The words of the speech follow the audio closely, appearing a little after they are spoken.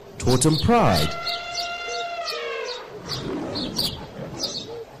Totem Pride.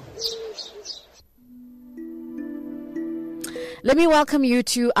 Let me welcome you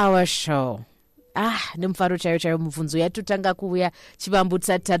to our show. Nemfaro chayo muvunzo yatutanga kuya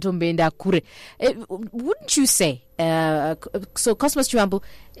chivambutsa tatombenda kure. Wouldn't you say so Cosmos Chivambu,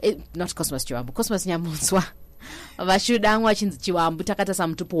 not Cosmos Chivambu, Cosmos Nyamunswa vashudangwa chinzi Chivambu takata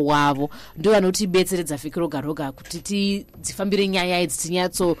samutupo wavo ndo vanotibetseredza fikiroga roga kuti dzifambire nyaya idzi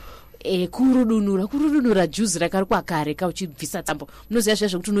tinyatso kurudunura juzi rakarikwa kare kauchibvisa tambo munoziva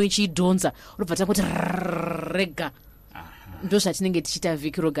zvazvo kuti unoichidhonza unobva tangoti rega ndo zvatinenge tichita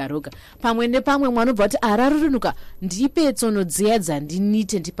vhiki roga roga. Pamwe nepamwe mwanobva kuti ararudunuka ndipe tsono dziedza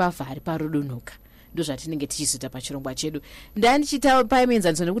ndinite ndipavhari parudunuka. Ndo zvatinenge tichizoita pachirongwa chedu. Ndandichita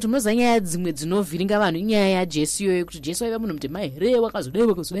paimenzaniso nekuti munoziva nyaya dzimwe dzinovhiringa vanhu inyaya yaJesu iyoyo kuti Jesu aiva munhu mutema here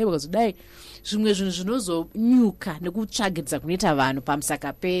wakazodai zvimwe zvinhu zvinozonyuka nekutsvagidza kunoita vanhu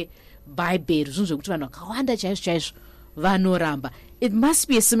pamusaka peBhaibheri zvinhu zvekuti vanhu vakawanda chaizvo vanoramba. It must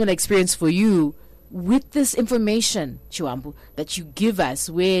be a similar experience for you with this information, Chiwambu, that you give us,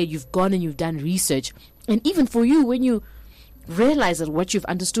 where you've gone and you've done research, and even for you when you realize that what you've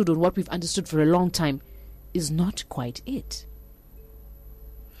understood or what we've understood for a long time is not quite it.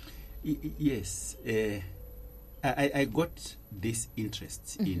 Yes. I got this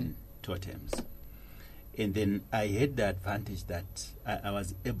interest in totems, and then I had the advantage that I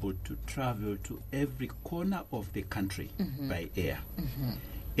was able to travel to every corner of the country by air.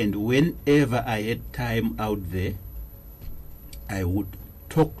 And whenever I had time out there, I would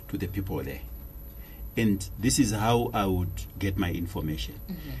talk to the people there. And this is how I would get my information.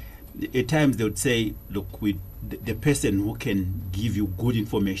 At times they would say, look, the person who can give you good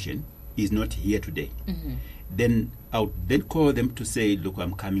information is not here today. Then I would then call them to say, look,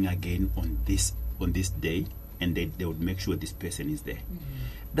 I'm coming again on this day, and they would make sure this person is there.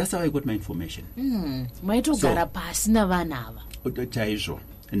 That's how I got my information. Chaizvo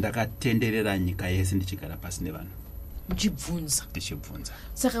ndakatenderera nyika yese ndichigara pasi nevanhu ndichibvunza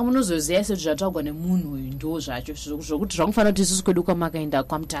saka munozoziva sezvo zvataugwa nemunhu uyu ndo zvacho zvokuti zvakufanira kuti isusu kwedu kwamakaenda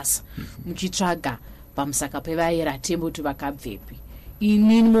kwamutasa muchitsvaga pamusaka pevaera tembo kuti vakabvepi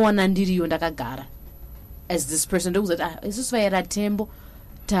inini mowana ndiriyo ndakagara as this person ndokuzati isusu vaera tembo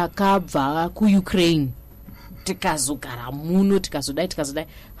takabva kuUkraine tikazogara muno tikazodai.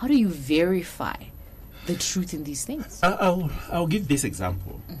 How do you verify the truth in these things? I'll give this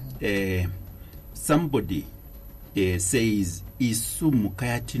example. Somebody says, "Isu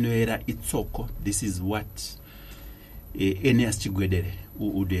mukaya tinoera itsoko." This is what Eneas Chigwedere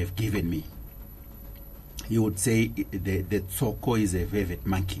would have given me. He would say the tsoko is a velvet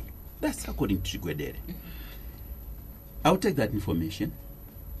monkey. That's according to Chigwedere. I'll take that information,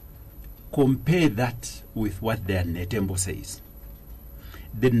 compare that with what their Netembo says.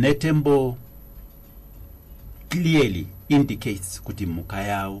 The Netembo clearly indicates kuti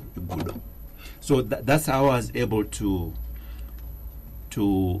mukayao igudo. So that's how I was able to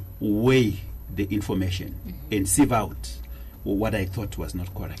weigh the information and sieve out what I thought was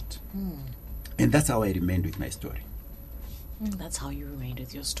not correct. And that's how I remained with my story. That's how you remained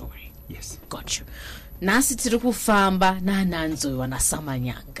with your story. Yes. Got you. Nasi tiri kufamba naNzou wana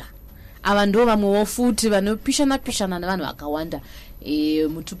samanyanga. Ava ndo vamwewo futi vanopishana nevanhu vakawanda.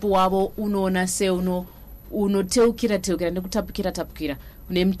 Mutupo wavo unoona unoteukira nekutapukira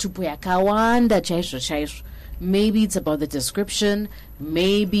une mitupo yakawanda chaizvo. Maybe it's about the description,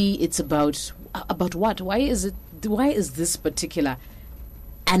 maybe it's about what? Why is this particular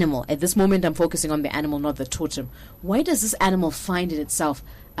animal, at this moment I'm focusing on the animal, not the totem, why does this animal find in itself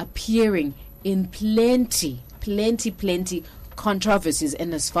appearing in plenty controversies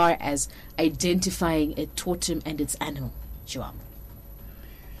in as far as identifying a totem and its animal? Chiwambu.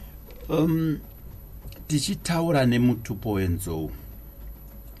 Tichitaura nemutupo wenzou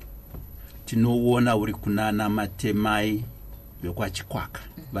tinoona uri kunana matemai vekwachikwaka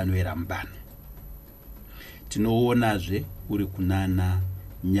vanoera mbano. Tinoonazve uri kunana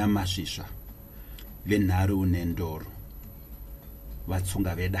nyamasvisva venhare nendoro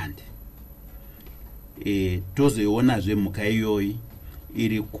vatsunga vedande. Tozoionazve mhuka iyoyi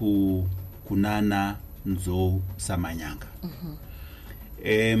iri kunana Nzou samanyanga.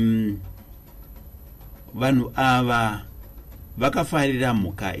 Vanhu ava vakafarira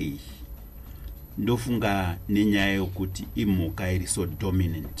mhuka iyi ndofunga nenyaya yokuti imhuka iri so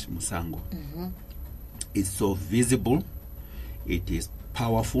dominant musango. It's so visible, it is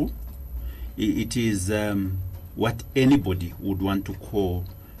powerful, it is what anybody would want to call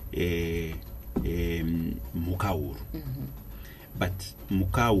a mukauru. But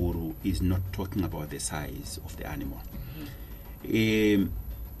mukauru is not talking about the size of the animal.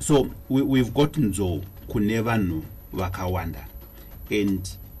 So we've got Nzou kune vanhu vakawanda,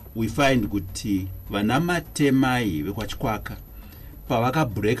 and we find kuti vana matemai vekwachikwaka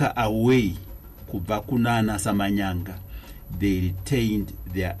pavakabreaka away kubva kunana samanyanga, they retained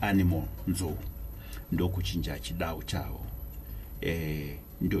their animal Nzou. Ndo kuchinja chidau chavo.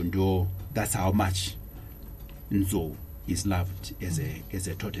 That's how much Nzou is loved as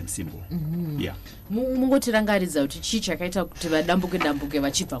a totem symbol. Yeah. Mungotirangaridza kuti chii chakaita kuti vadambuke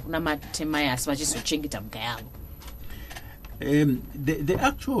vachibva kuna matemai asi vachizochengeta mhuka yavo? The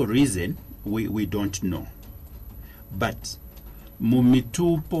actual reason we don't know, but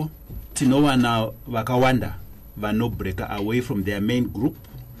mumitupo tinowana vakawanda vanobreaka away from their main group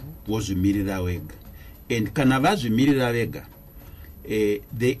vozvimirira vega, and kana vazvimirira vega,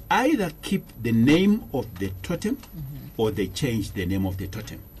 they either keep the name of the totem or they change the name of the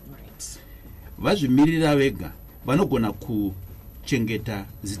totem. Vazvimirira vega vanogona kuchengeta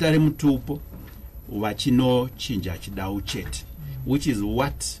zita remutupo vachinochinja chidau chete, which is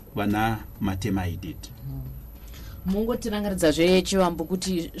what vana matemai did. Mungotirangaridza zvechivambo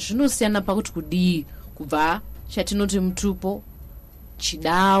kuti zvinosiyana pakuti kudii kubva chatinoti mutupo,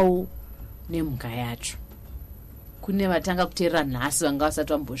 chidau nemhuka yacho. Kune vatanga kuteerera nhasi vanga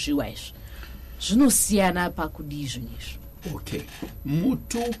vasati vambozviwa izvi. Zvinosiyana pakudii zvinizvo? Okay.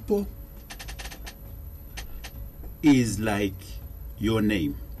 Mutupo is like your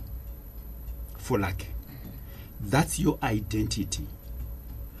name. Folake. That's your identity.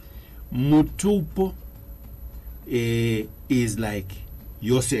 Mutupo is like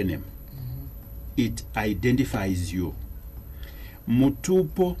your surname. It identifies you.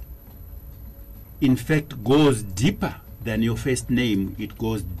 Mutupo, in fact, goes deeper than your first name. It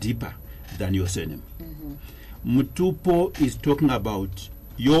goes deeper than your surname. Mutupo is talking about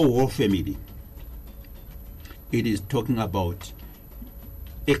your whole family. It is talking about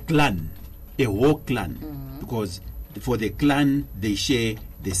a clan, a whole clan, because for the clan they share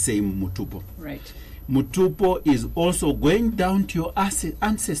the same mutupo. Right. Mutupo is also going down to your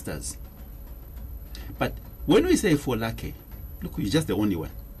ancestors. But when we say Folake, look, you're just the only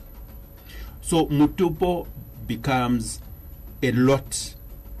one. So mutupo becomes a lot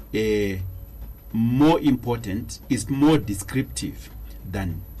more important, is more descriptive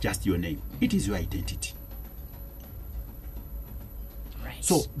than just your name. It is your identity. Right.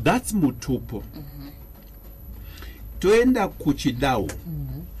 So that's mutupo. Toenda kuchidau.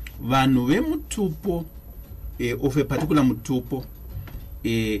 Vanhu vemutupo, of a particular mutupo,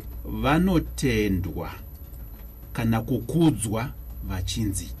 vanotendwa kana kukudzwa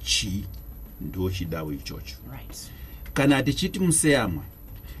vachinzi chi, ndo chidau ichocho. Right. Kana tichiti museyamwa,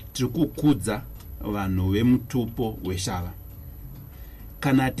 tiri kukudza vanhu vemutupo weshava.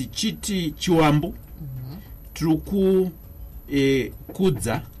 Kana tichiti chiwambo, tiri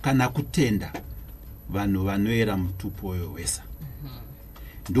kukudza kana kutenda vanhu vanoera mutupo oyo wesa.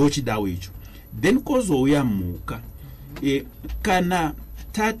 Ndo chidau icho. Then kozouya mhuka. Kana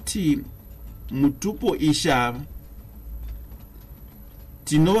tati mutupo ishava,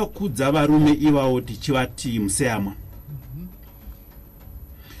 tinovakudza varume ivavo tichivati museyamwa.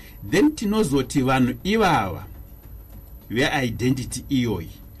 Then tinozoti vanhu ivava ve-identity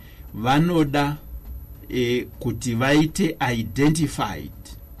iyoyi vanoda kuti vaite identified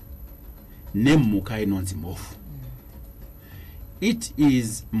nemhuka inonzi mofu. It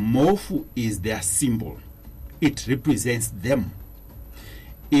is, mofu is their symbol. It represents them.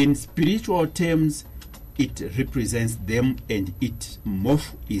 In spiritual terms, it represents them, and it,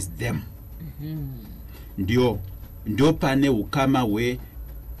 mofu is them. Ndio pane ukama we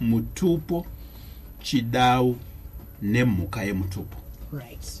mutupo, chidau, nemhuka yemutupo.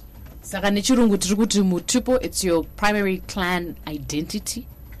 Right. Saka nechirungu tiri kuti mutupo, it's your primary clan identity,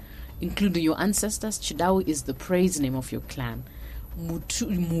 including your ancestors. Chidau is the praise name of your clan.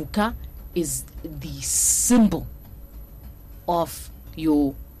 Muka is the symbol of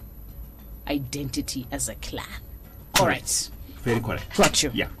your identity as a clan. All right. Very correct. Got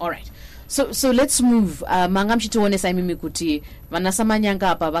you. Yeah. All right. So let's move. Manga mchitoonesa imimi kuti vana samanyanga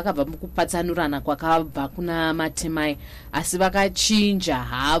apa vakabva mukupatsanurana kwakabva kuna matemai asi vakachinja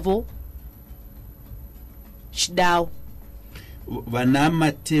havo chidau. Vana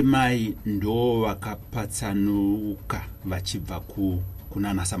matemai ndo vakapatsanuka vachibva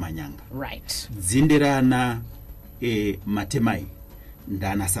kunana samanyanga. Right. Dzindirana matemai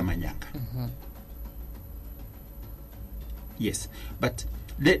ndana samanyanga. Yes, but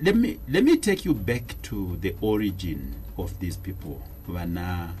let me take you back to the origin of these people,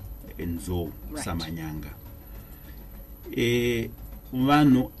 vana Nzou, right. Samanyanga.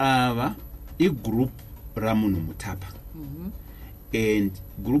 Vanu ava group ramunhu mutapa. and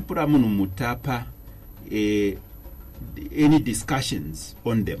group ramunhu mutapa, any discussions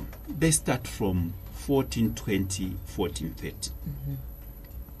on them, they start from 1420, 1430.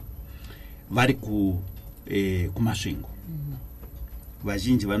 Vari kumasvingo.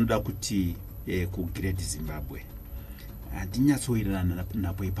 Vazhinji vanoda kuti ku Great Zimbabwe. Handinyatsowirirana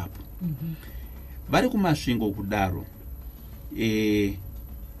napo ipapo. Vari kumasvingo kudaro,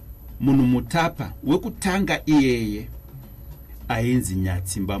 munhu mutapa wekutanga iyeye ainzi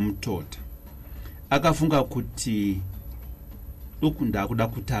Nyatsimba Mutota akafunga kuti uku ndakuda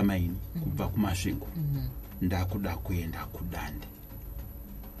kutama ini kubva kumasvingo, ndakuda kuenda kudande.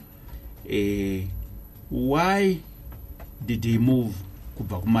 Why did he move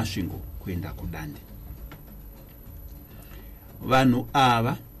kubva kumasvingo kuenda kudande? Vanhu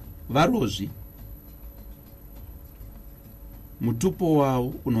ava varozvi, mutupo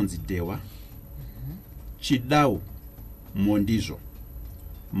wavo unonzi Dewa, chidau Mondizvo,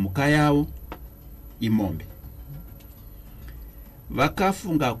 muka yavo imombe.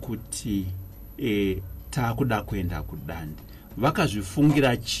 Vakafunga kuti takuda kuenda kudande.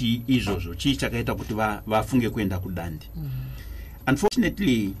 Vakazvifungira chi izvozvo, chii chakaita kuti vafunge kuenda kudande.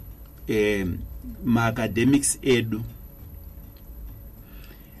 Unfortunately, ma-academics edu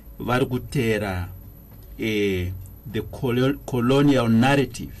vari kutera the colonial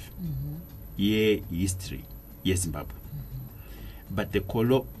narrative ye-history yeZimbabwe. But the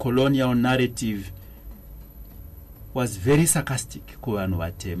colonial narrative was very sarcastic kuvanhu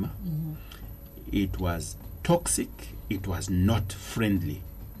vatema. It was toxic, it was not friendly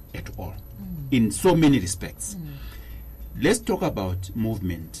at all, in so many respects. Let's talk about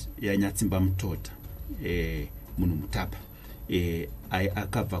movement ya Nyatsimba Mutota, munhu mutapa,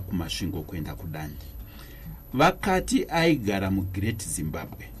 akabva kumasvingo kuenda kudande. Vakati aigara mu Great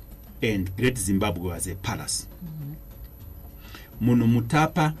Zimbabwe, and Great Zimbabwe was a palace. Munhu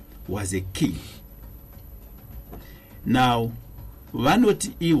mutapa was a king. Now,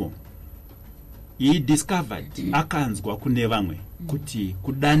 vanoti iwo, he discovered, akanzwa kune vamwe, kuti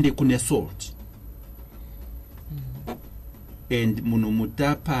kudande kune salt. And munhu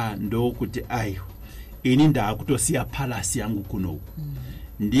mutapa ndo kuti ayo, ini ndakutosiya palace yangu kunoku.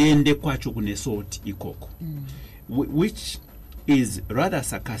 Ndiende kwacho kune salt ikoko. Which is rather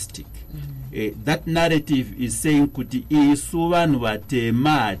sarcastic. That narrative is saying kuti isu vanhu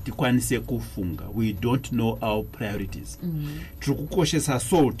vatema tikwanise kufunga. We don't know our priorities. Tikukoshesa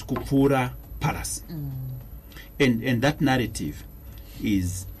salt kupfuura palace. And that narrative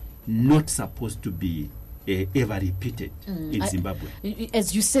is not supposed to be ever repeated in Zimbabwe.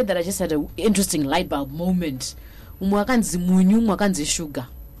 As you said that, I just had an interesting light bulb moment. Mwakanzi munyu, mwakanzi sugar.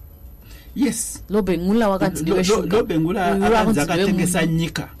 Yes. Lobengula wakanzi niwe sugar. Lobengula akanzi akatengesa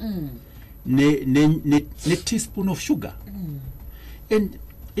nyika. Ne teaspoon of sugar. And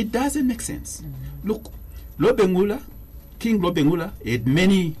it doesn't make sense. Look, Lobengula, King Lobengula had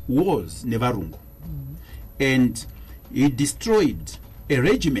many wars, Nevarungu. And he destroyed a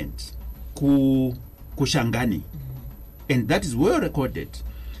regiment, Kushangani. And that is well recorded.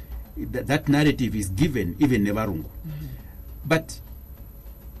 That narrative is given even Nevarungu. But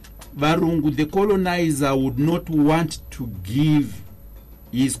Varungu, the colonizer, would not want to give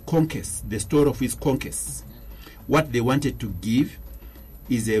his conquests, the story of his conquests. What they wanted to give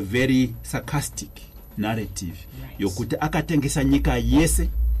is a very sarcastic narrative. Yokuti akatengesa nyika yese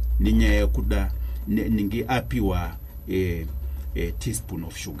ninya yokuda ningi apiwa a teaspoon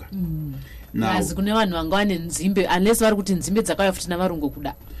of sugar. Now, as kune vanhu vangwane nzimbe, unless vari kuti nzimbe dzakauya futi navarungu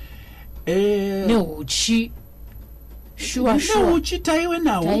kuda. Neuchi. Sure. Uchi taiwe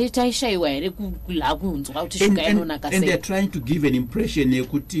nawo. Taishaiwa here kula kunzwa kuti sugar inonaka sei. And they're trying to give an impression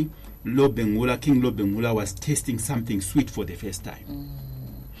yekuti Lobengula, King Lobengula was tasting something sweet for the first time.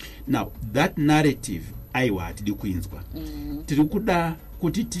 Now, that narrative aiwa atidi kuinzwa. Tiri kuda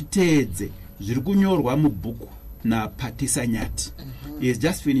kuti titeedze zviri kunyorwa mubhuku na Patisa Nyati. He has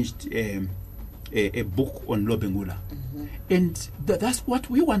just finished a book on Lobengula. And that's what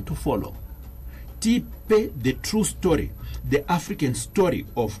we want to follow. Tipe the true story, the African story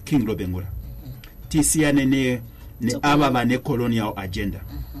of King Lobengula. Tisiane ne ava vane colonial agenda.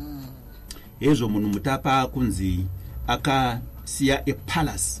 Ezo munhu mutapa kunzi akasiya a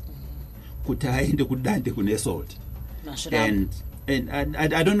palace kuti aende kudande kune salt. And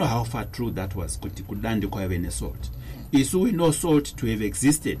I don't know how far true that was, kuti kudande kwaive ne salt. Isu we know salt to have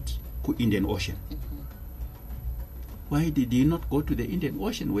existed ku Indian Ocean. Why did he not go to the Indian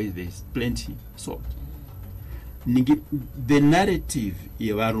Ocean where there's plenty salt? The narrative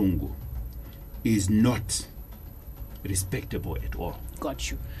Yevarungu is not respectable at all.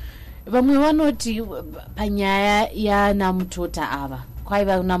 Got you. vamwe vanoti panyaya yanamutota ava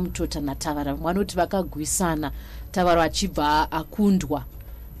kwaiva namutota natavara vanoti vakagwisana, tavara achibva akundwa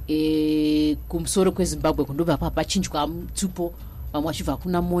kumusoro kwezimbabwe kundobva papachinjwa mutsupo, vamwe vachibva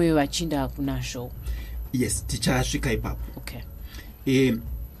kuna moyo vachinda kuna zhou. Yes, tichasvika ipapo. Okay.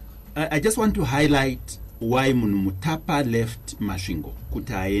 I just want to highlight why Mutapa left Masvingo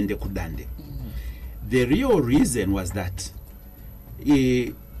kuti aende kudande. The real reason was that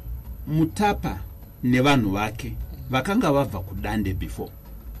Mutapa nevanhu vake vakanga vabva kudande before.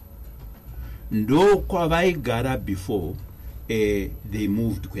 Ndo kwavaigara before they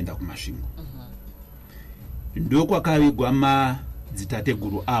moved kuenda kumasvingo. Ndo kwakavigwa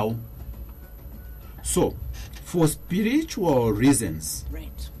madzitateguru avo. So, for spiritual reasons,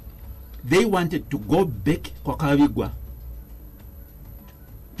 Right. they wanted to go back kwakavigwa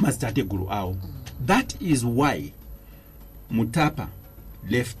madzitateguru avo. That is why Mutapa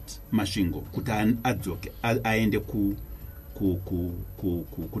left Masvingo kuti adzoke aende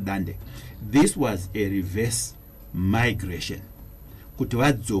kudande. This was a reverse migration kuti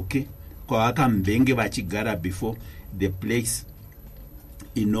vadzoke kwavakamvenge vachigara before the place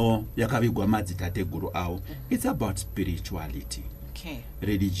yakavigwa madzitateguru avo. It's about spirituality, Okay.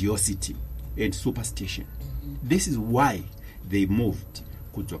 religiosity and superstition. This is why they moved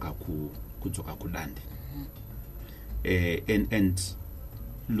kudzoka kudande. And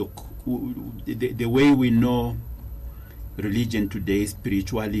look, the way we know religion today,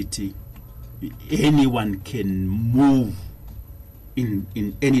 spirituality, anyone can move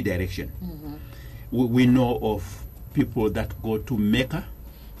in any direction. We know of people that go to Mecca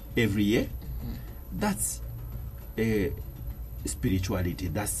every year. That's spirituality,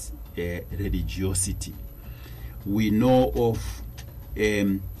 that's religiosity. We know of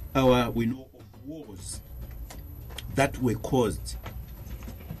wars that were caused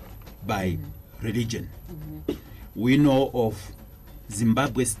by religion. We know of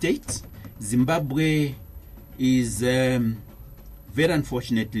Zimbabwe state. Zimbabwe is very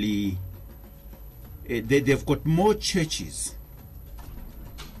unfortunately they've got more churches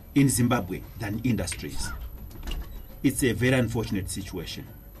in Zimbabwe than industries. It's a very unfortunate situation.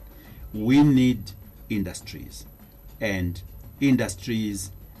 We need industries, and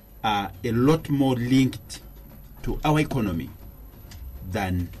industries are a lot more linked to our economy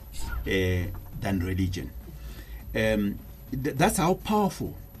than religion. That's how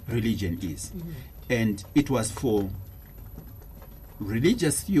powerful religion is. And it was for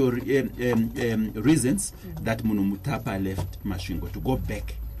religious reasons that Mutapa left Masvingo to go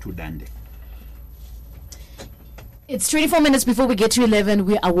back to Dande. It's 24 minutes before we get to 11.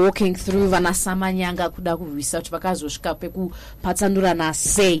 We are walking through Vanasamanyanga kuda kuvisa kuti vakazosvika pekupatsanurana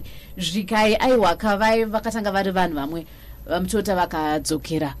sei. Zvikai aiwa kavai vakatanga vari vanhu vamwe vamutota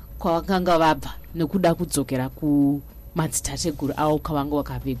vakadzokera kwavakanga vabva nekuda kudzokera kumadzitateguru avo kwavanga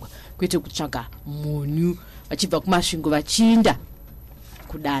vakavigwa, kwete kutsvaga munyu vachibva kumasvingo vachiinda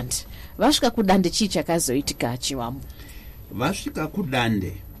kudande. Vasvika kudande chii chakazoitika chiwambo? Vasvika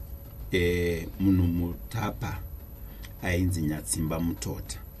kudande munhu Mutapa ainzi Nyatsimba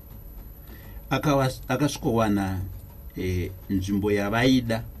Mutota akasvikowana nzvimbo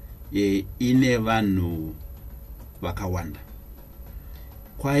yavaida ine vanhu vakawanda.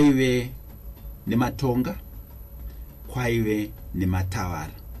 Kwaive nematonga, kwaive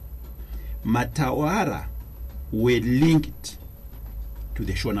nematawara. Matawara were linked to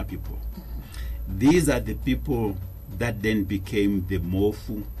the Shona people. These are the people that then became the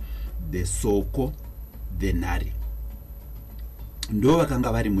Mofu, the Soko, the Nari. Ndo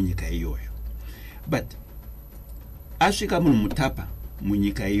vakanga vari munyika iyoyo. But asvika munhu Mutapa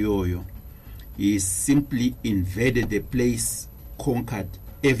munyika iyoyo, he simply invaded the place, conquered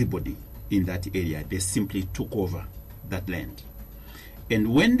everybody in that area. They simply took over that land.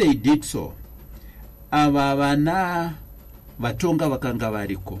 And when they did so, ava vana vatonga vakanga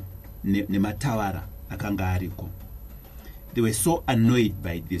variko nematawara akanga ariko, they were so annoyed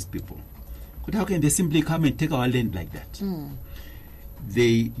by these people. How can they simply come and take our land like that?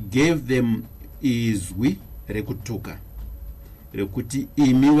 They gave them izwi rekutuka rekuti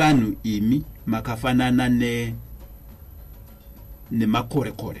imi vanhu imi makafanana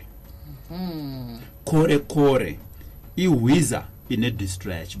nemakorekore. Korekore ihwiza ine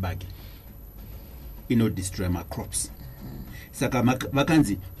destroy chibage, ino destroy my crops. Saka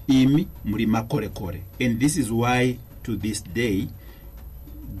vakanzi imi muri makorekore. And this is why to this day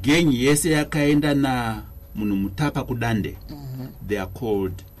gang yese yakaenda na munhu Mutapa kudande, they are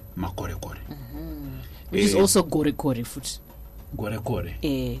called makorekore. Which is also gorekore foot.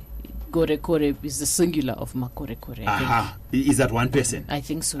 Gorekore. Gorekore is the singular of makorekore. Aha. Is that one person? I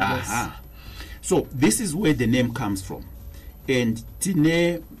think so, Aha. So this is where the name comes from. And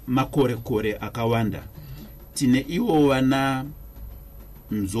tine makorekore akawanda. Tine iwo wana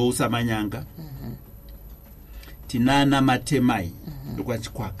Nzou samanyanga. Tinana matemai. Lukwa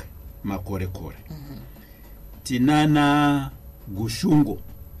chikwaka makorekore. Tinana gushungo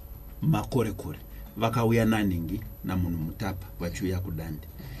makorekore. Vakauya naningi na munhu mutapa vachiuya kudande.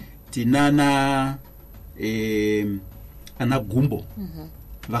 Tinana ana gumbo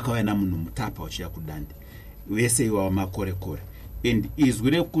vakauya na munhu mutapa vachiuya kudande. Vese iwawa makorekore. And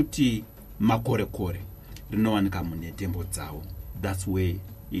izwi rekuti makorekore rinowanika mune tembo dzavo. That's where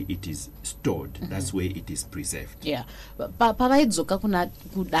it is stored. That's where it is preserved. Yeah. Pavaidzoka kuna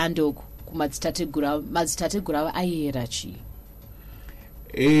kudande uku madzitateguru avo aiyera chii?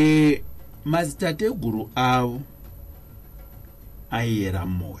 Madzitateguru avo aiyera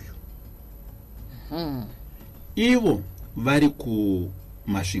moyo. Ivo vari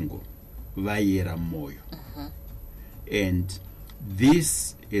kumasvingo vaiyera moyo. And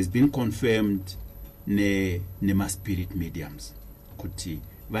this has been confirmed nema spirit mediums kuti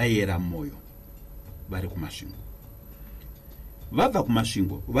vaiyera moyo vari kumasvingo. Vabva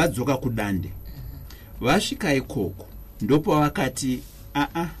kumasvingo vadzoka kudande. Vasvika ikoko ndopo vakati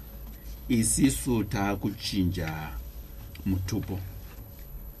isisu taakuchinja mutupo.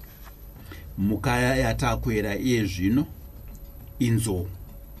 Muka yatakwera iye zvino inzou.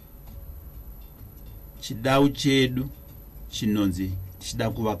 Chidau chedu chinonzi tichida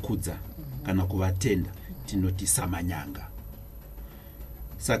kuvakudza kana kuvatenda tinoti samanyanga.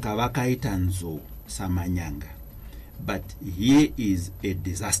 Saka vakaita nzou samanyanga. But here is a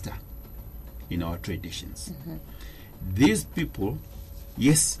disaster in our traditions. These people,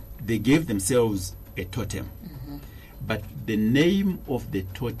 yes, they gave themselves a totem. But the name of the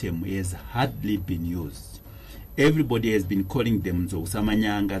totem has hardly been used. Everybody has been calling them Nzou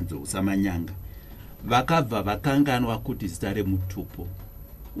samanyanga, Nzou samanyanga. Vakabva vakanganwa kuti zita remutupo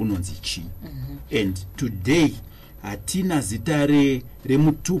unonzi chi. And today hatina zita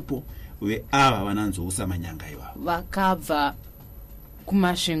remutupo veava vana Nzou samanyanga iva. Vakabva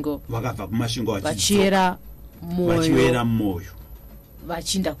kumasvingo vachiera moyo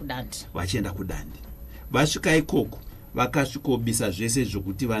vachienda kudande. Vasvika ikoko vakasvikobisa zvese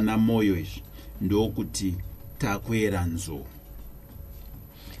zvokuti vana moyo izvi ndokuti takwera nzou.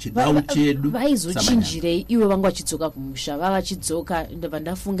 Chidau chedu vaizochinjirei ivo vanga vachidzoka kumusha. Vava vachidzoka ndabva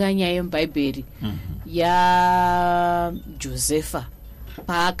ndafunga nyaya yemubhaibheri yaJosefa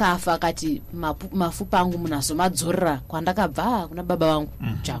paakafa akati mafupa angu munazomadzorera kwandakabva kuna baba vangu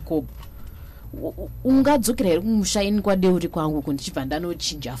Jacob. Ungadzokera here kumusha ini kwadeuri kwangu kundichibva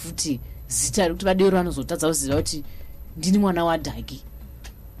ndanochinja futi zita rekuti vadeuri vanozotadza kuziva kuti ndini mwana wadhagi?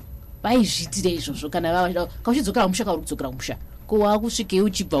 Vaizviitire izvozvo kana kauchidzokera kumusha kauri kudzokera kumusha ko wakusvikei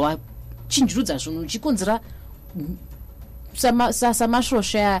uchibva wachinjurudza zvinhu uchikonzera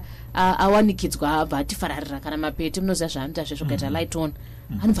samasvosva awanikidzwa abva atifararira kana mapete munoziva zvaanoita zvezvo kaita light on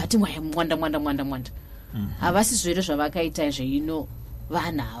anobva ati mwanda. Havasizvo here zvavakaita zveino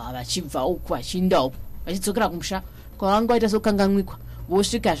vana ava vachibva uku vachienda uku vachidzokera kumusha kwavanga vaita sokanganwikwa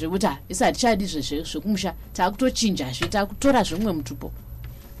vosvika zvekuti isi hatichadi zvekumusha taakutochinjazve taakutora zvimwe mutupo.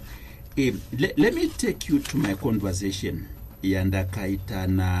 Let me take you to my conversation yandakaita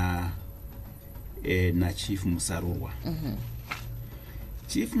na Chief Musarurwa.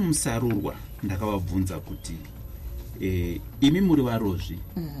 Chief Musarurwa ndakavabvunza kuti imi muri varozvi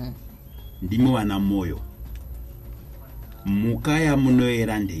ndimi vana moyo, muka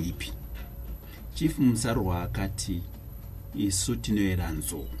yamunoyera ndeipi? Chief Musarurwa akati isu tinoyera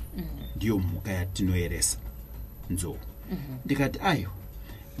nzou, ndiyo muka yatinoyeresa nzou. Ndikati ayo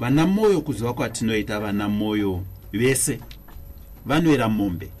vana moyo kuziva kwatinoita vana moyo vese vanoyera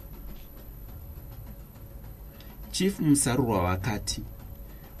mombe. Chief Musarurwa vakati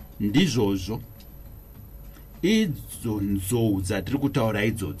ndizvozvo idzo nzou dzatiri kutaura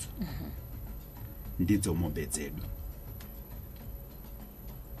idzodzo ndidzo mombe dzedu.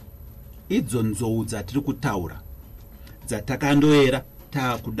 Idzo nzou dzatiri kutaura dzatakandoyera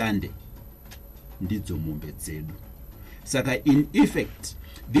taakudande ndidzo mombe dzedu. Saka in effect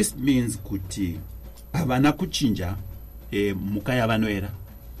this means kuti havana kuchinja muka yavanoyera,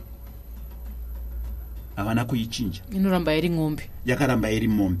 havana kuichinja, inoramba iri ng'ombe, yakaramba iri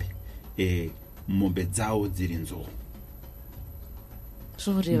mombe. Mombe dzavo dziri nzou.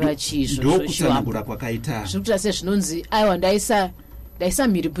 zvoreva chizvo ndokutsanangura kwakaita zvekuita sezvinonzi aiwa ndaisa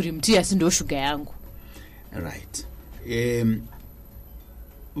mhiripuri muti asi ndoshuga yangu. Right.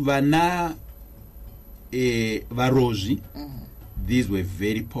 Vana varozvi these were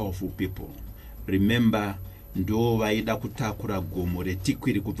very powerful people. Remember, ndo vaida kutakura gomo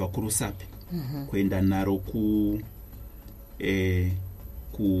retikwiri kubva kurusape kuenda naro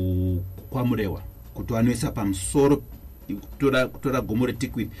kwamurewa kuti vanoisa pamusoro, kutora gomo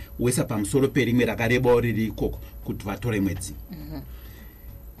retikwiri woisa pamusoro perimwe rakarebawo riri ikoko kuti vatore mwedzi.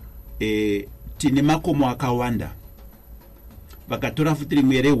 Tine makomo akawanda. Vakatora futi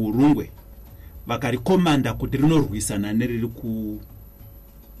rimwe rehurungwe vakarikomanda kuti rinorwisana neriri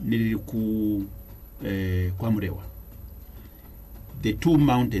kwamurewa. The two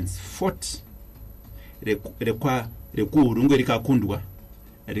mountains fought. Rekuhurungwe rikakundwa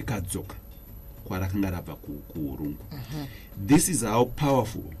rikadzoka kwarakanga rabva kuhurungwe. This is how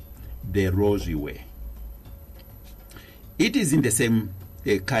powerful the Rosary were. It is in the same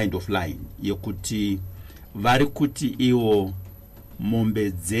kind of line yekuti vari kuti iwo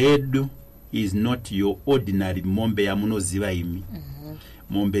mombe dzedu is not your ordinary mombe yamunoziva imi.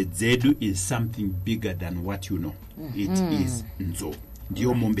 Mombe dzedu is something bigger than what you know. It is Nzou.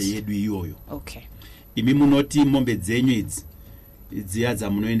 Ndiyo mombe yedu iyoyo. Okay. Imi munoti mombe dzenyu idzi dziya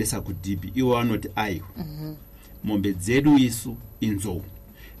dzamunoendesa kudhibi, iwo vanoti ayo. Mombe dzedu isu Nzou.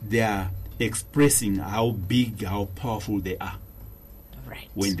 They are expressing how big, how powerful they are. Right.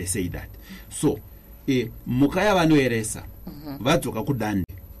 When they say that. So, mukaya vanoeresa vadzoka kudande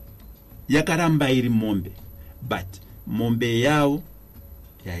yakaramba iri mombe, but mombe yavo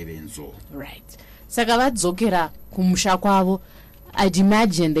yaive Nzou. Right. Saka vadzokera kumusha kwavo, I'd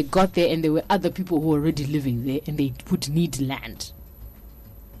imagine they got there and there were other people who were already living there and they would need land.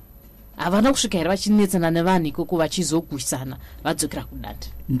 Havana kusvika here vachinetsana nevanhu ikoko vachizogwisana vadzokera kudande.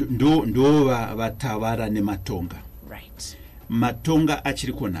 Ndo vatavara nematonga. Right. Matonga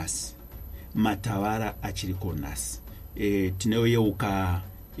achiriko nhasi, matavara achiriko nhasi. Tinoyeuka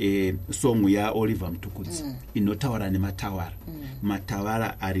songu ya Oliver Mtukudzi inotaura nematavara.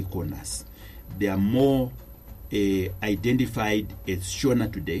 Matavara ariko nhasi. They are more identified as Shona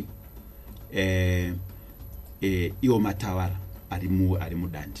today. Iwo matavara ari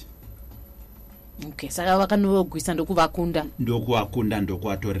mudandi. Okay, saka vakanogwisa ndokuvakunda. Ndokuvakunda,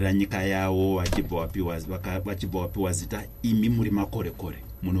 ndokuvatorera nyika yavo vachibva vapiwa zita imi muri makore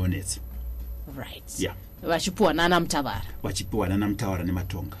munoonetsa. Right. Yeah. Vachipiwa nana mutavara. Vachipiwa nana mutavara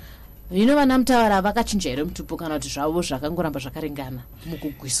nematonga. Vino vana mutavara vakachinja here mutupo kana kuti zvavo zvakangoramba zvakaringana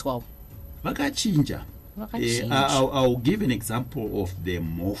mukugwiswawo? Vakachinja. I'll give an example of the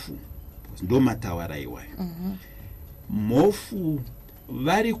mofu. Ndo matavara iwayo. Mofu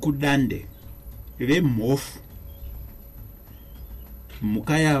vari kudande vemhofu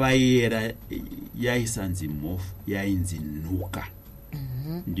muka yavayera yaisanzi mhofu yainzi nhuka.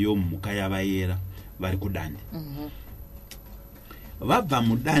 Ndiyo muka yavayera vari kudande. Vabva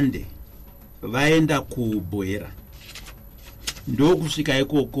mudande vaenda kubhoera, ndokusvika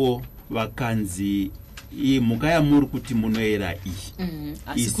ikoko vakanzi muka yamuri kuti munoera iyi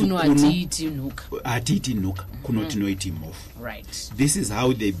asi kuno hatiiti nhuka. Hatiiti nhuka, kuno tinoiti mhofu. Right. This is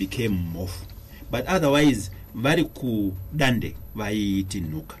how they became mhofu. But otherwise vari kudande vaiiti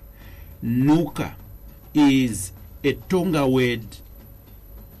nhuka. Nhuka is a Tonga word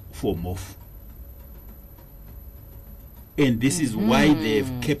for mhofu, and this is why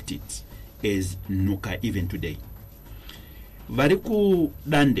they've kept it as nhuka even today. Vari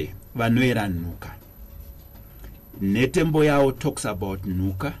kudande vanoera nhuka. Netembo yao talks about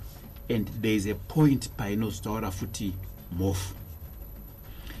nhuka, and there is a point painozotaura futi mhofu.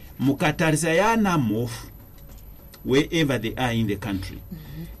 Mukatarisa yana mhofu wherever they are in the country.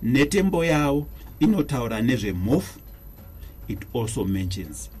 Netembo yao inotaura nezve mhofu. It also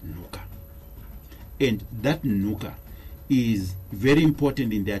mentions nhuka, and that nhuka is very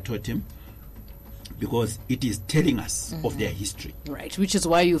important in their totem because it is telling us of their history. Right, which is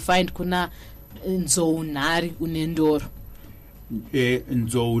why you find kuna Nzou nari unendoro.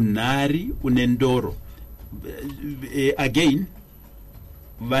 Nzou nari unendoro. Again,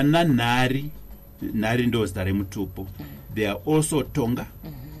 vana nari ndo zita remutupo. They are also Tonga.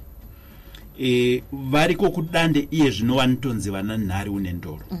 Variko kudande iye zvino vanotonzi vana nari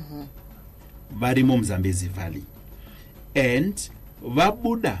unendoro. Varimo muZambezi Valley. And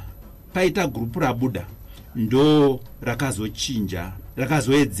vabuda, paita grupu rabuda, ndo rakazochinja,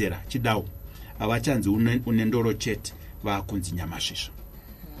 rakazoedzera chidau. Avachanzi unendoro chete, vakunzi Nyamashisha.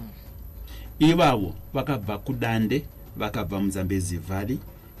 Ivavo vakabva kudande, vakabva muZambezi Valley,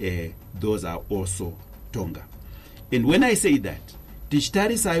 those are also Tonga. And when I say that,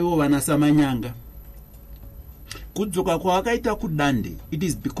 tichitarisa ivo vana samanyanga, kudzoka kwavakaita kudande, it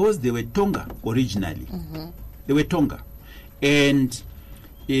is because they were Tonga originally. They were Tonga. And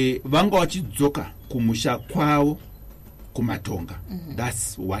vanga vachidzoka kumusha kwavo kumatonga.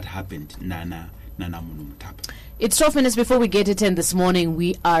 That's what happened nana Munu Mutapa. It's 12 minutes before we get to 10 this morning.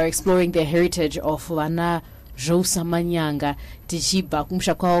 We are exploring the heritage of vana Nzou samanyanga tichibva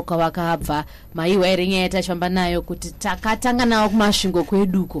kumusha kwavo kwavakabva. Mai wairinga tachifamba nayo kuti takatanga nawo kumasvingo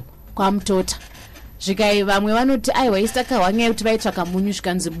kweduko kwamutota. Zvikai vamwe vanoti aiwa isitaka nyaya kuti vaitsvaka munyu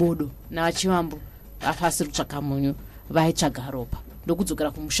zvikanzi bodo navachivambo vafasi kutsvaka munyu vaitsvaga ropa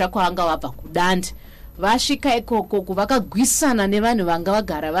ndokudzokera kumusha kwavanga vabva kudande. Vasvika ikoko vakagwisana nevanhu vanga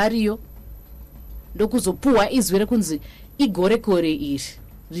vagara variyo ndokuzopuhwa izwi rekunzi igorekore iri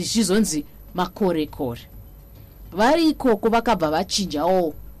richizonzi makorekore. Vari ikoko vakabva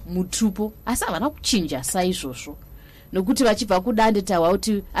vachinjawo mutupo, asi havana kuchinja saizvozvo nokuti vachibva kudande tawa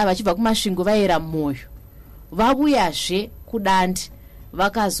kuti vachibva kumasvingo vaera mwoyo. Vavuyazve kudande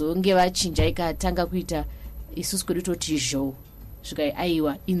vakazonge vachinja ikatanga kuita isusu kwedu toti zhou zvikai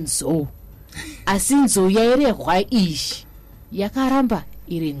aiwa inzou. Asi nzou yairehwa iyi yakaramba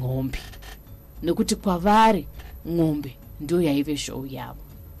iri ng'ombe nokuti kwavari ng'ombe ndio yaive zhou yavo.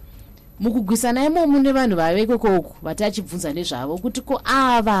 Mukugwisana imomo nevanhu vave ikoko vatachibvunza nezvavo kuti ko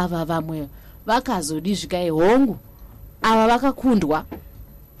ava vamwe vakazodi zvikai hongu ava vakakundwa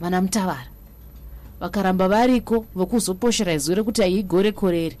vana Mutavara vakaramba variko vokuzoposhera izwi rekuti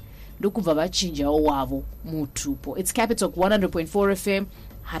aigorekoreri ndokubva vachinjawo wavo mutupo. It's Capital 100.4 FM,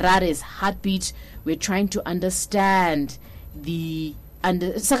 Harare's heartbeat. We're trying to understand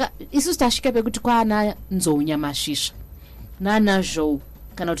saka isusu tasvika pekuti kwana nzou nyamasvisva nana zhou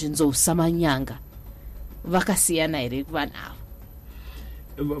kana kuti nzou samanyanga vakasiyana here kuvanhu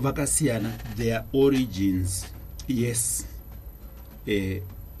ava? Vakasiyana. Their origins, yes,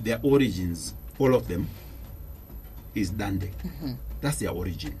 their origins, all of them is Dande. That's their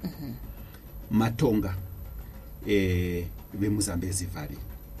origin. Matonga veMuzambezi Valley,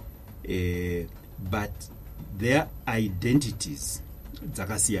 but their identities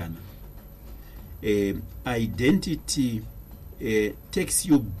dzakasiyana. Identity takes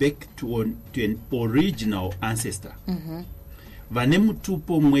you back to an original ancestor. Vane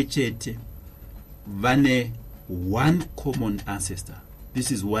mutupo mwechete vane one common ancestor.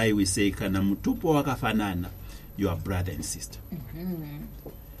 This is why we say kana mutupo wakafanana, you are brother and sister.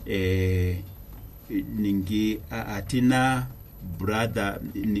 Ningi atina brother,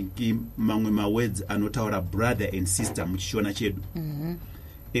 ningi mamwe words anotaura brother and sister muchishona chedu.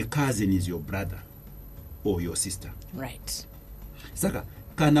 A cousin is your brother or your sister. Right. Saka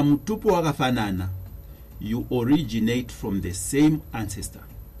kana mutupo wakafanana, you originate from the same ancestor.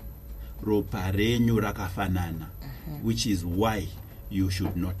 Ropa renyu rakafanana, which is why you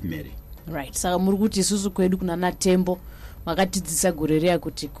should not marry. Right. Saka muri kuti isusu kwedu kuna natembo makatidzisa gore rea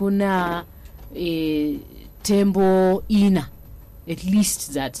kuti kuna tembo ina at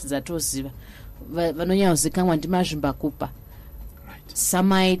least dzatoziva vanonyazikanwa ndimazvimbakupa,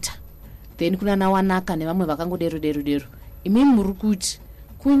 samaita, then kuna nawanaka nevamwe vakangodero dero. Imi muri kuti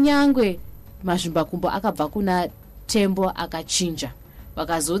kunyangwe mazvimbakumbo akabva kuna tembo akachinja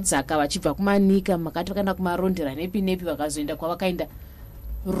vakazodzaka vachibva kumanika makati vakaenda kumarondera nepi vakazoenda kwavakaenda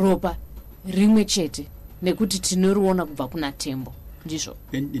ropa rimwe chete nekuti tinoriona kubva kuna tembo.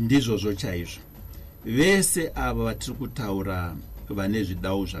 Ndizvozvo chaizvo. Vese ava vatiri kutaura vane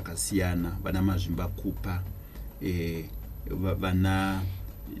zvidau zvakasiyana, vana mazvimbakupa, vana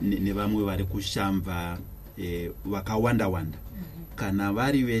nevamwe vari kushamba, vakawanda kana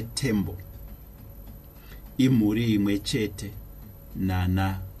vari vetembo imhuri imwe chete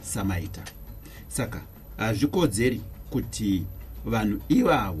nana samaita. Saka hazvikodzeri kuti vanhu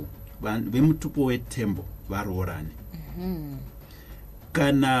ivavo vemutupo wetembo varoorane.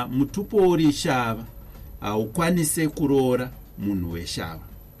 Kana mutupo uri shava haukwanise kuroora munhu weshava.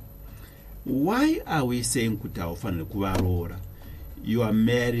 Why are we saying kuti haufaniri kuvaroora? You are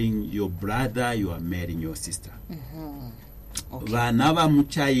marrying your brother, you are marrying your sister. Okay. Vana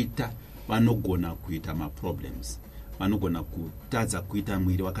vamuchaita vanogona kuita maproblems, vanogona kutadza kuita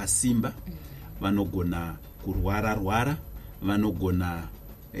mwiri wakasimba, vanogona kurwara, vanogona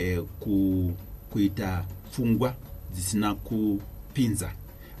kuita pfungwa dzisina kupinza,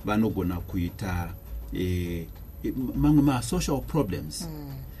 vanogona kuita mamwe social problems.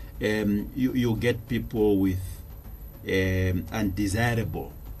 You get people with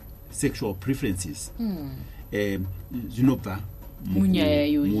undesirable sexual preferences. Zvinobva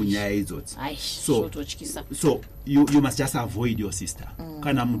munyaya idzodzi. So you must just avoid your sister.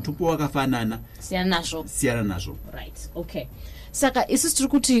 Kana mutupo wakafanana siyana nazvo. Right. Okay. Saka isusu tiri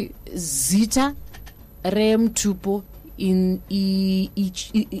kuti zita remutupo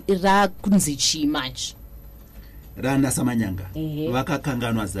rakunzi chii manje? rana samanyanga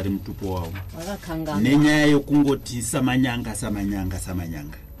vakakanganwa zari mutupo wavo nenyaya yokungoti samanyanga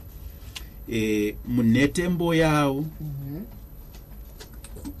munetembo yavo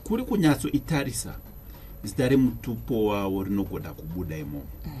kuri kunyatsoitarisa zita remutupo wavo rinogona kubuda imomo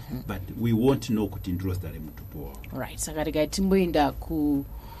but we won't know kuti ndiro zita remutupo wavo. Right, saka regai timboenda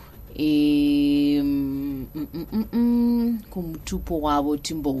kumutupo wavo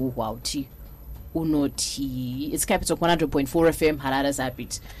timbouhwa kuti unoti. It's Capital 100.4 FM Harare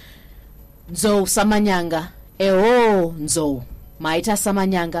Zapit. Nzou samanyanga Nzou maita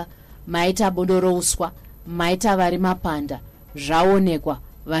samanyanga maita bondoro uswa maita vari mapanda zvaonekwa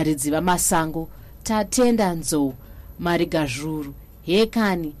varidzi vamasango tatenda Nzou marigazhuru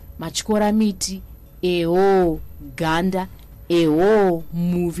hekani matyora miti ganda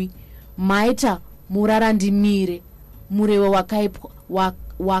muvi maita murarandimire murevo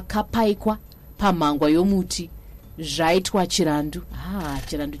wakapaikwa pamhangwa yomuti zvaitwa chirandu.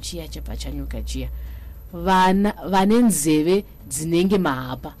 Chirandu chiya chapachanyuka chiya vane nzeve dzinenge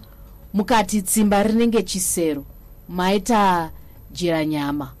mahapa mukati tsimba rinenge chisero maita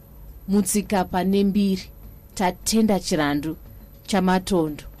jiranyama mutsika pane mbiri tatenda chirandu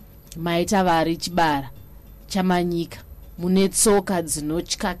chamatondo maita vari chibara chamanyika mune tsoka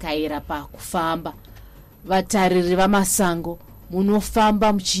dzinotyakaira pakufamba vatariri vamasango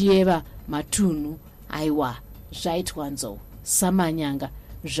munofamba muchiyeva matunhu aiwa zvaitwa Nzou samanyanga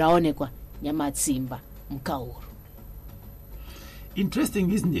zvaonekwa nyamatsimba mukauru.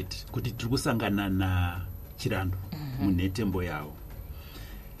 Interesting, isn't it, kuti tiri kusangana na chirandu munetembo yavo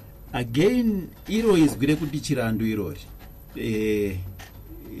again. Iro izwi rekuti chirandu irori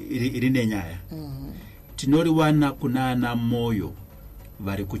rine nyaya tinoriwana kunana moyo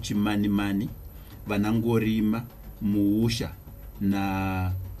vari kuchimanimani vanangorima muusha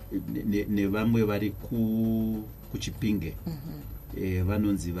nevamwe vari kuchipinge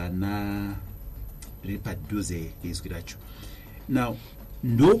vanonzi vana riri padhuze izwi racho. Now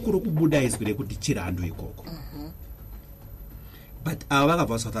ndokuri kubuda izwi rekuti chirandu ikoko but ava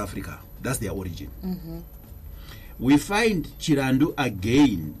vakabva South Africa, that's their origin. We find chirandu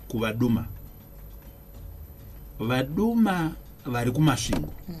again kuvaduma vari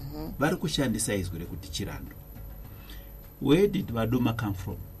kumasvingo vari kushandisa izwi rekuti chirandu. Where did vaduma come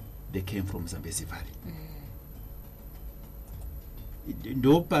from? They came from Zambezi Valley.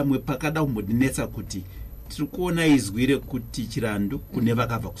 Ndo pamwe pakada kumbodinetsa kuti tiri kuona izwi rekuti chirandu kune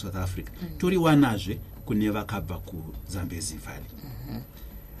vakabva kuSouth Africa toriwanazve kune vakabva kuZambezi Valley.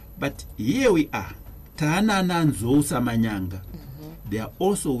 But here we are, taanana Nzou samanyanga, they are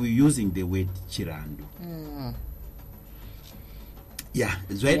also using the word chirandu.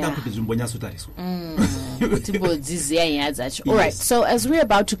 Zvaida kuti zvimbonyatsotariswa. All right, so as we're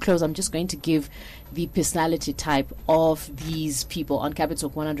about to close, I'm just going to give the personality type of these people on Capital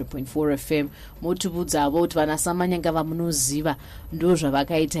 100.4 FM. Motubudzavo kuti vana samanyanga vamunoziva ndo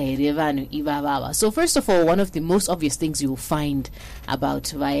zvavakaita here vanhu ivavava. So first of all, one of the most obvious things you'll find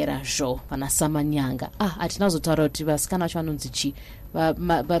about vaera zho vana samanyanga, atinazotaura kuti vasikana vacho vanonzi chi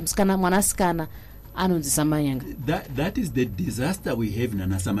mwanasikana anonzi samanyanga. That is the disaster we have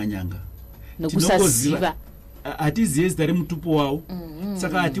nana samanyanga. Nokusaziva hatizive zita remutupo wavo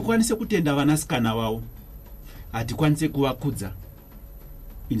saka hatikwanise kutenda vanasikana vavo, hatikwanise kuvakudza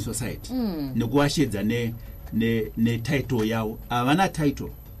in society nekuvashedza netitle yavo. Havana title.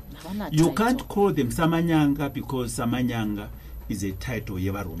 You can't call them samanyanga because samanyanga is a title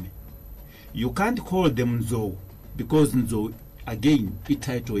yevarume. You can't call them Nzou because Nzou again is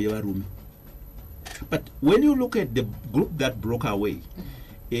title yevarume. But when you look at the group that broke away,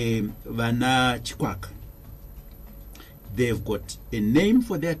 Vana Chikwaka, they've got a name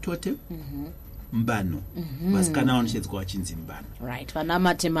for their totem, Mbano. Vasikana vanochenzi kwachinzi Mbano. Right, vana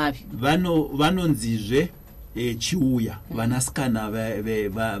matemavi. Vanonzizve Chiuya, vanasikana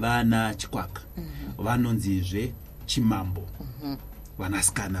vana Chikwaka. Vanonzizve Chimambo,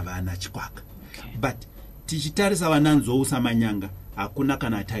 vanasikana vana Chikwaka. But tichitarisa vana Nzou samanyanga, hakuna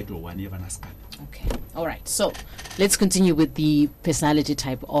kana title one yevanasikana. Okay. All right. So let's continue with the personality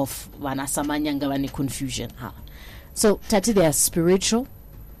type of Vana Samanyanga Vani confusion. So Tati, they are spiritual.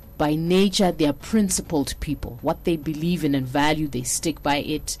 By nature, they are principled people. What they believe in and value, they stick by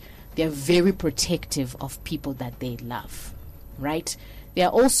it. They are very protective of people that they love. Right? They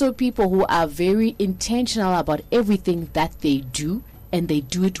are also people who are very intentional about everything that they do, and they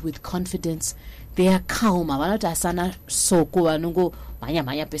do it with confidence. They are calm. Vanoti asana soko vanongo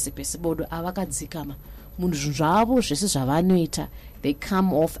manya pese bodo avakadzikama. Munhu zvavo zvese zvavanoita, they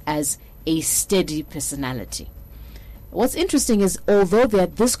come off as a steady personality. What's interesting is, although they're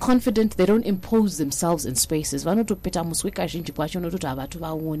this confident, they don't impose themselves in spaces. Vanotopeta muswe kazhinji kwacho nototi havatu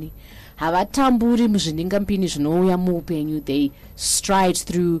vaoni. Havatamburi muzvinengampini zvinouya muupenyu. They stride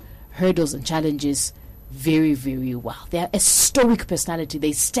through hurdles and challenges very, very well. They're a stoic personality.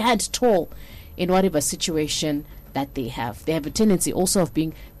 They stand tall in whatever situation that they have. They have a tendency also of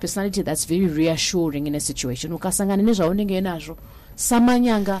being personality that's very reassuring in a situation. Ukasangana nezvaunenge nazvo,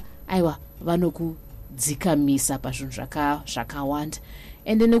 samanyanga, aiwa, vanokudzikamisa pazvinhu zvakawanda.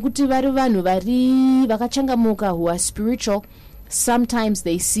 And nekuti vari vanhu vari vakachangamuka who are spiritual, sometimes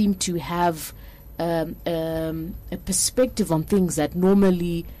they seem to have a perspective on things that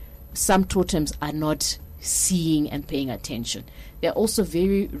normally some totems are not seeing and paying attention. They're also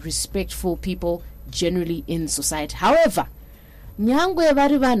very respectful people generally in society. However, nyangwe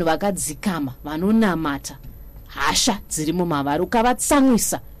vari vanhu vakadzikama vanonamata, hasha dzirimo mavari,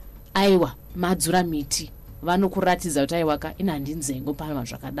 ukavatsamwisa, aiwa, madzura miti, vanokuratidza kuti aiwaka ina handinzengo pane vanhu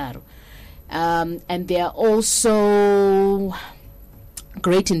zvakadaro. And they are also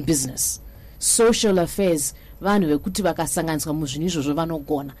great in business, social affairs. Vanhu vekuti vakasanganiswa muzvinhu izvozvo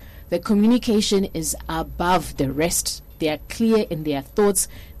vanogona. The communication is above the rest. They are clear in their thoughts,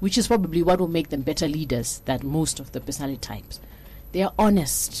 which is probably what will make them better leaders than most of the personality types. They are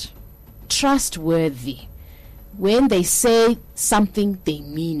honest, trustworthy. When they say something, they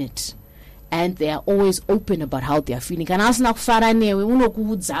mean it. And they are always open about how they are feeling. Kana asina kufara newe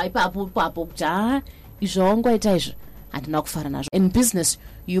unokuudza ipapo kuti izvo wangoita izvo handina kufara nazvo. In business,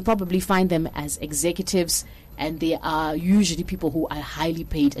 you probably find them as executives, and they are usually people who are highly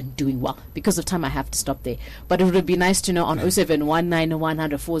paid and doing well. Because of time, I have to stop there. But it would be nice to know on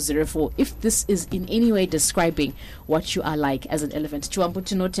 0719100404 if this is in any way describing what you are like as an elephant. Chiwambo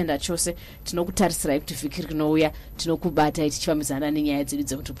tinotenda chose, tinokutarisira kuti fikiri kunouya, tinokubata tichifambidzana nenyaya dzedu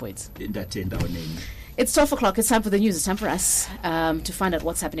dzemutupoids. It's 12 o'clock. It's time for the news. It's time for us to find out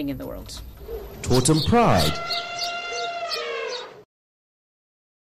what's happening in the world. Totem Pride.